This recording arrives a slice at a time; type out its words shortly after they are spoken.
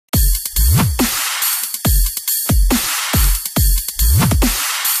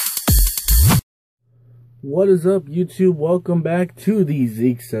What is up, YouTube? Welcome back to the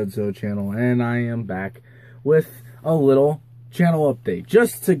Zeke A channel, and I am back with a little channel update,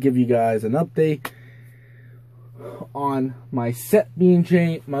 just to give you guys an update on my set being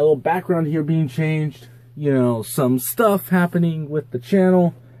changed, my little background here being changed, you know, some stuff happening with the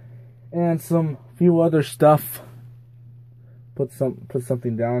channel, and some few other stuff. Put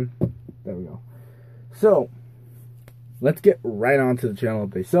something down. There we go. So let's get right on to the channel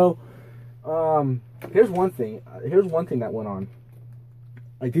update. So here's one thing that went on.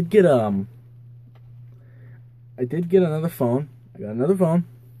 I did get another phone. I got another phone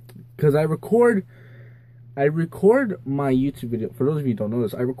because I record my YouTube video. For those of you who don't know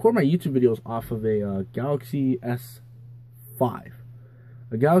this, I record my YouTube videos off of a Galaxy S5.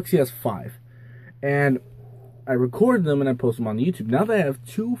 A Galaxy S5. And I record them and I post them on YouTube. Now that I have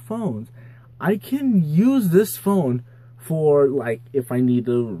two phones, I can use this phone for, like, if I need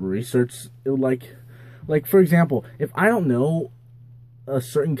to research, like for example, if I don't know a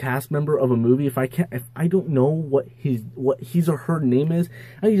certain cast member of a movie, if I don't know what his or her name is,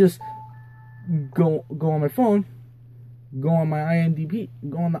 I can just go on my phone, go on my IMDb,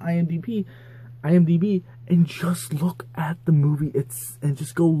 and just look at the movie and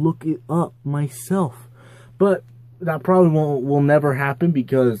just go look it up myself. But that probably will never happen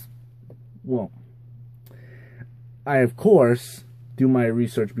because, well, I, of course, do my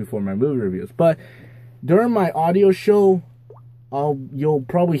research before my movie reviews. But during my audio show, you'll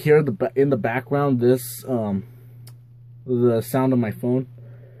probably hear in the background this the sound of my phone.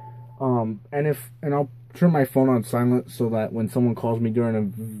 And I'll turn my phone on silent so that when someone calls me during a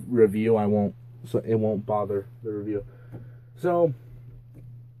review, it won't bother the review. So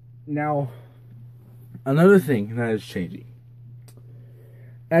now, another thing that is changing.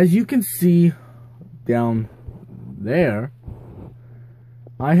 As you can see down there,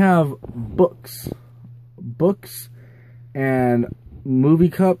 I have books and movie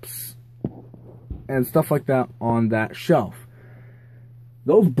cups and stuff like that on that shelf.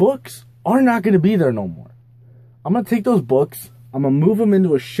 Those books are not going to be there no more. I'm going to take those books, I'm going to move them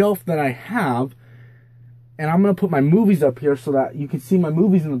into a shelf that I have, and I'm going to put my movies up here so that you can see my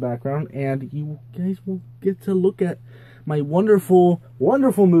movies in the background, and you guys will get to look at my wonderful,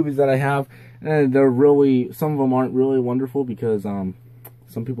 wonderful movies that I have. And they're really, some of them aren't really wonderful because some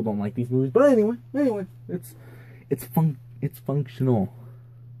people don't like these movies. But anyway, it's functional.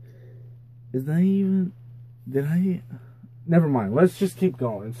 Is that even? Did I? Never mind. Let's just keep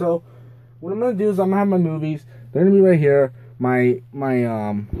going. So what I'm gonna do is I'm gonna have my movies. They're gonna be right here. My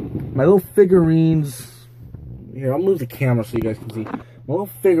little figurines. Here, I'll move the camera so you guys can see. My little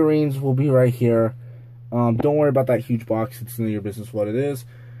figurines will be right here. Don't worry about that huge box. It's none of your business what it is.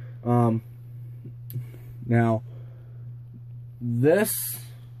 Now, this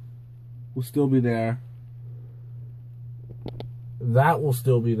will still be there. That will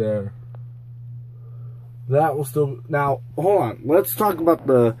still be there. That will still... Now, hold on. Let's talk about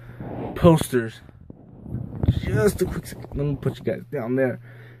the posters. Just a quick second. Let me put you guys down there.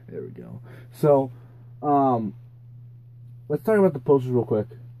 There we go. So, let's talk about the posters real quick.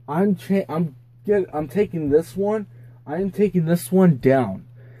 I'm taking this one. I am taking this one down.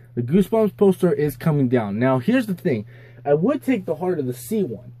 The Goosebumps poster is coming down. Now, here's the thing. I would take the Heart of the Sea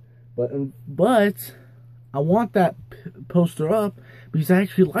one, but I want that poster up because I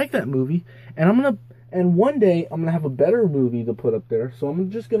actually like that movie, and one day I'm gonna have a better movie to put up there. So I'm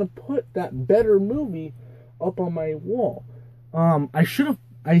just gonna put that better movie up on my wall. I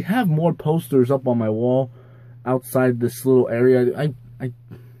have more posters up on my wall outside this little area.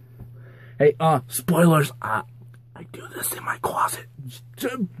 Hey, spoilers. I do this in my closet.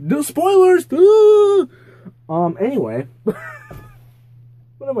 No spoilers. Anyway,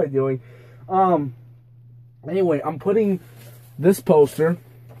 what am I doing? Anyway, I'm putting this poster,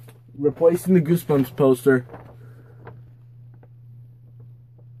 replacing the Goosebumps poster,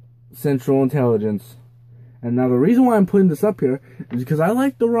 Central Intelligence. And now the reason why I'm putting this up here is because I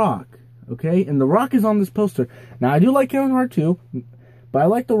like The Rock, okay? And The Rock is on this poster. Now I do like Kevin Hart too, but I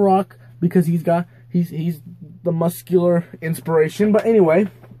like The Rock because he's the muscular inspiration. But anyway,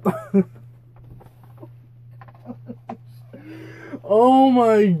 oh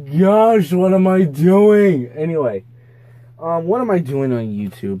my gosh, what am I doing? Anyway, what am I doing on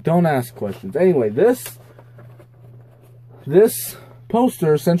YouTube? Don't ask questions. Anyway, this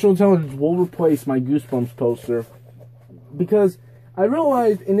poster, Central Intelligence, will replace my Goosebumps poster because I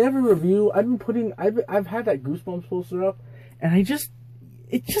realized in every review I've had that Goosebumps poster up, and it just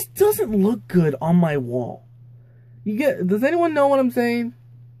doesn't look good on my wall. Does anyone know what I'm saying?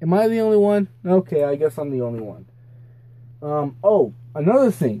 Am I the only one? Okay, I guess I'm the only one. Oh, another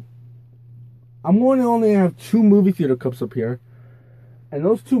thing. I'm going to only have 2 movie theater cups up here. And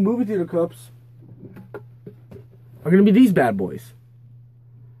those 2 movie theater cups are going to be these bad boys.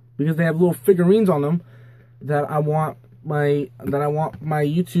 Because they have little figurines on them that I want my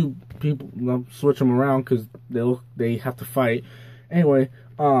YouTube people, I'll switch them around because they have to fight. Anyway,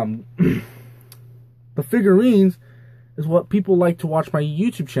 the figurines is what people like to watch my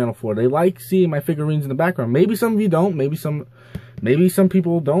YouTube channel for. They like seeing my figurines in the background. Maybe some of you don't. Maybe some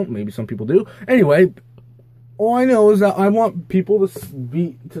people don't. Maybe some people do. Anyway, all I know is that I want people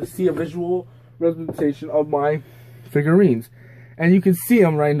to see a visual representation of my figurines, and you can see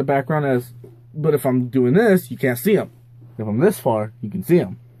them right in the background. But if I'm doing this, you can't see them. If I'm this far, you can see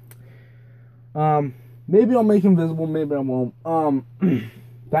them. Maybe I'll make them visible. Maybe I won't.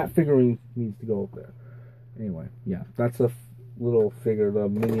 That figurine needs to go up there. Anyway, yeah, that's a little figure, the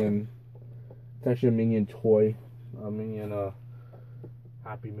Minion. It's actually a Minion toy, a Minion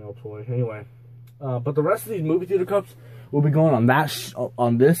Happy Meal toy. Anyway, but the rest of these movie theater cups will be going on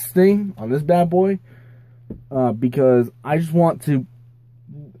on this thing, on this bad boy, because I just want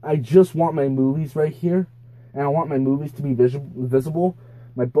my movies right here, and I want my movies to be visible.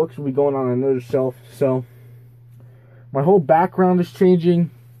 My books will be going on another shelf, so my whole background is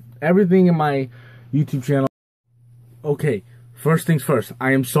changing. Everything in my YouTube channel. Okay, first things first.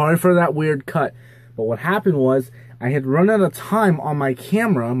 I am sorry for that weird cut. But what happened was, I had run out of time on my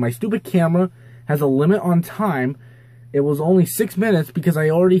camera. My stupid camera has a limit on time. It was only 6 minutes because I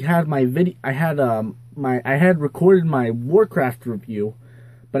already had my video. I had recorded my Warcraft review,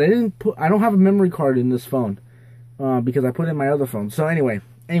 but I don't have a memory card in this phone because I put it in my other phone. So anyway,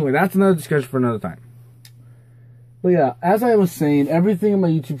 that's another discussion for another time. But yeah, as I was saying, everything on my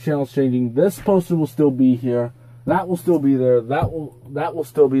YouTube channel is changing. This poster will still be here. That will still be there. That will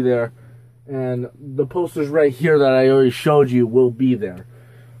still be there. And the posters right here that I already showed you will be there.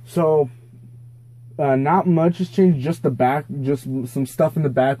 So, not much has changed. Just some stuff in the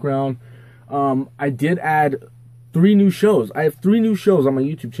background. I did add 3 new shows. I have 3 new shows on my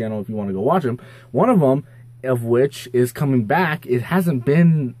YouTube channel if you want to go watch them. One of them, of which is coming back. It hasn't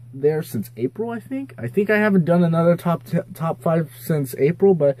been there since April, I think. I haven't done another top 5 since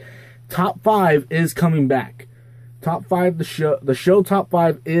April, but top 5 is coming back. Top 5, the show Top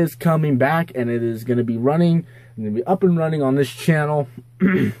 5 is coming back, and it is going to be running. I'm going to be up and running on this channel.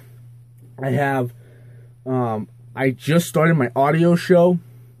 I just started my audio show,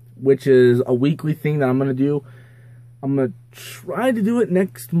 which is a weekly thing that I'm going to do. I'm going to try to do it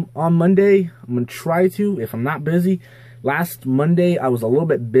on Monday. I'm going to try to, if I'm not busy. Last Monday, I was a little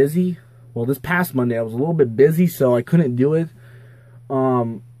bit busy. Well, this past Monday, I was a little bit busy, so I couldn't do it.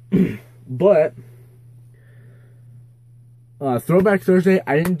 But Throwback Thursday,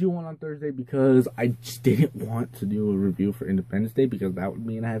 I didn't do one on Thursday because I just didn't want to do a review for Independence Day, because that would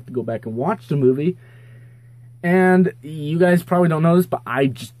mean I have to go back and watch the movie. And you guys probably don't know this, but I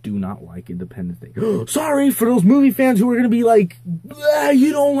just do not like Independence Day. Sorry for those movie fans who are going to be like,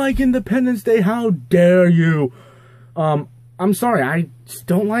 you don't like Independence Day, how dare you? I'm sorry, I just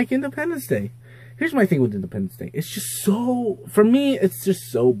don't like Independence Day. Here's my thing with Independence Day. It's just for me, it's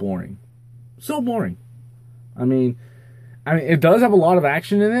just so boring. So boring. I mean, it does have a lot of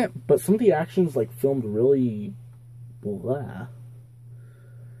action in it, but some of the action's like filmed really blah.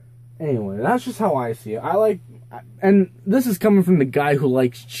 Anyway, that's just how I see it. And this is coming from the guy who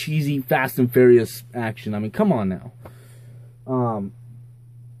likes cheesy Fast and Furious action. I mean, come on now.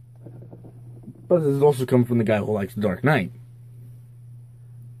 But this is also coming from the guy who likes Dark Knight.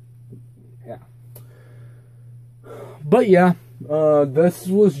 Yeah. But yeah, this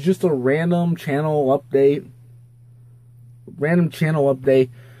was just a random channel update.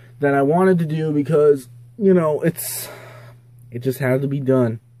 That I wanted to do because, you know, it just had to be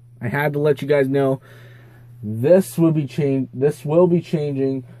done. I had to let you guys know this will be changing.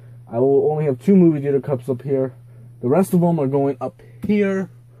 I will only have 2 movie theater cups up here. The rest of them are going up here.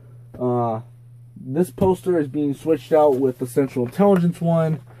 This poster is being switched out with the Central Intelligence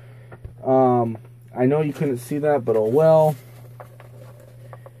one. I know you couldn't see that, but oh well.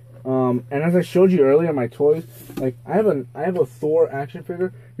 And as I showed you earlier, my toys, like I have a Thor action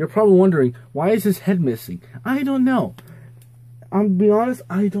figure. You're probably wondering, why is his head missing? I don't know. I'll be honest,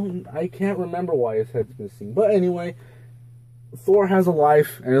 I can't remember why his head's missing. But anyway, Thor has a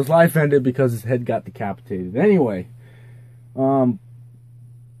life, and his life ended because his head got decapitated. Anyway, I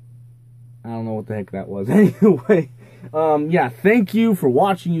don't know what the heck that was. Anyway, yeah, thank you for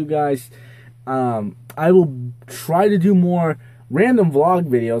watching, you guys. I will try to do more random vlog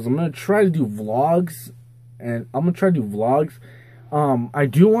videos. I'm going to try to do vlogs, I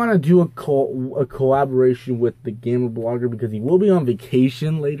do want to do a collaboration with the gamer blogger because he will be on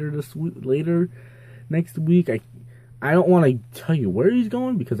vacation later next week. I don't want to tell you where he's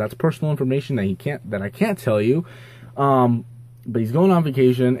going because that's personal information that I can't tell you. But he's going on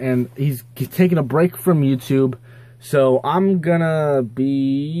vacation and he's taking a break from YouTube. So I'm gonna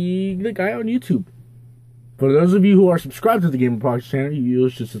be the guy on YouTube. For those of you who are subscribed to the Gamer Project channel, you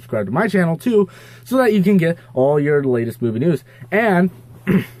should subscribe to my channel too, so that you can get all your latest movie news. And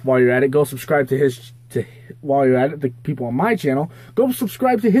while you're at it, go subscribe to his. While you're at it, the people on my channel, go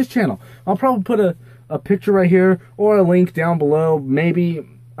subscribe to his channel. I'll probably put a picture right here or a link down below. Maybe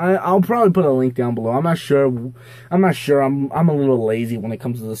I'll probably put a link down below. I'm not sure. I'm a little lazy when it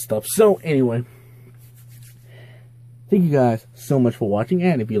comes to this stuff. So anyway. Thank you guys so much for watching,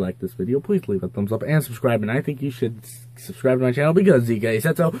 and if you like this video, please leave a thumbs up and subscribe, and I think you should subscribe to my channel because Zeke A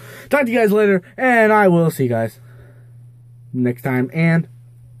said so. Talk to you guys later, and I will see you guys next time, and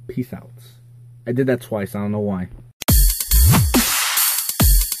peace out. I did that twice, I don't know why.